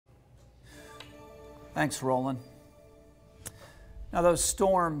Thanks, Roland. Now, those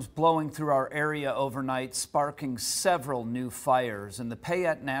storms blowing through our area overnight, sparking several new fires. In the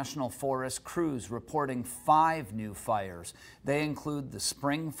Payette National Forest, crews reporting 5 new fires. They include the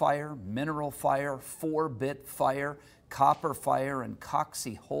Spring Fire, Mineral Fire, 4-Bit Fire, Copper Fire, and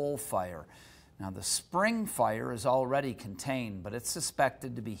Coxie Hole Fire. Now, the Spring Fire is already contained, but it's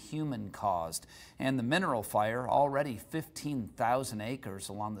suspected to be human-caused. And the Mineral Fire, already 15,000 acres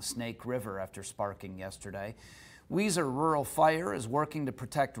along the Snake River after sparking yesterday. Weiser Rural Fire is working to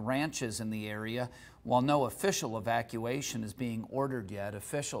protect ranches in the area. While no official evacuation is being ordered yet,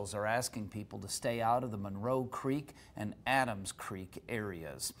 officials are asking people to stay out of the Monroe Creek and Adams Creek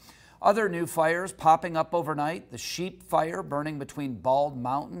areas. Other new fires popping up overnight: the Sheep Fire burning between Bald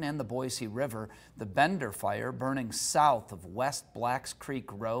Mountain and the Boise River, the Bender Fire burning south of West Blacks Creek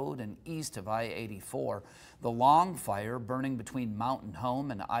Road and east of I-84, the Long Fire burning between Mountain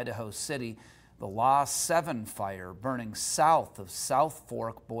Home and Idaho City, the Law 7 Fire burning south of South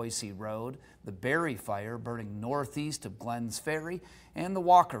Fork Boise Road, the Berry Fire burning northeast of Glens Ferry, and the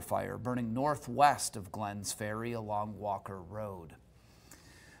Walker Fire burning northwest of Glens Ferry along Walker Road.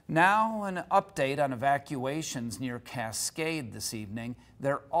 Now, an update on evacuations near Cascade this evening.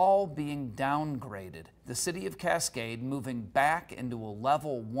 They're all being downgraded. The city of Cascade moving back into a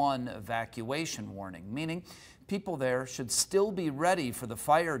level 1 evacuation warning, meaning people there should still be ready for the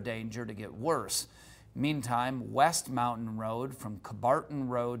fire danger to get worse. Meantime, West Mountain Road from Cabarton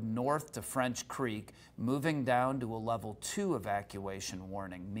Road north to French Creek moving down to a level 2 evacuation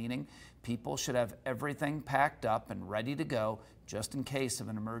warning, meaning people should have everything packed up and ready to go just in case of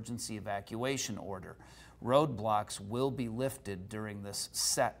an emergency evacuation order. Roadblocks will be lifted during this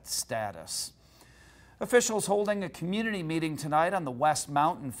set status. Officials holding a community meeting tonight on the West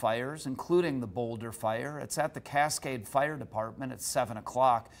Mountain fires, including the Boulder Fire. It's at the Cascade Fire Department at 7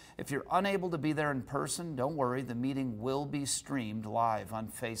 o'clock. If you're unable to be there in person, don't worry, the meeting will be streamed live on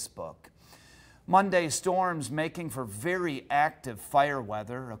Facebook. Monday storms making for very active fire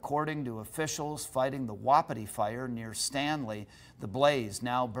weather. According to officials fighting the Wapiti Fire near Stanley, the blaze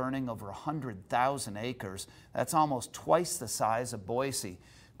now burning over 100,000 acres. That's almost twice the size of Boise.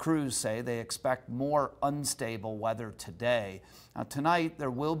 Crews say they expect more unstable weather today. Now, tonight,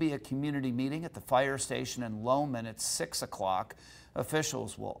 there will be a community meeting at the fire station in Lowman at 6 o'clock.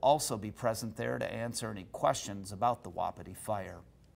 Officials will also be present there to answer any questions about the Wapiti Fire.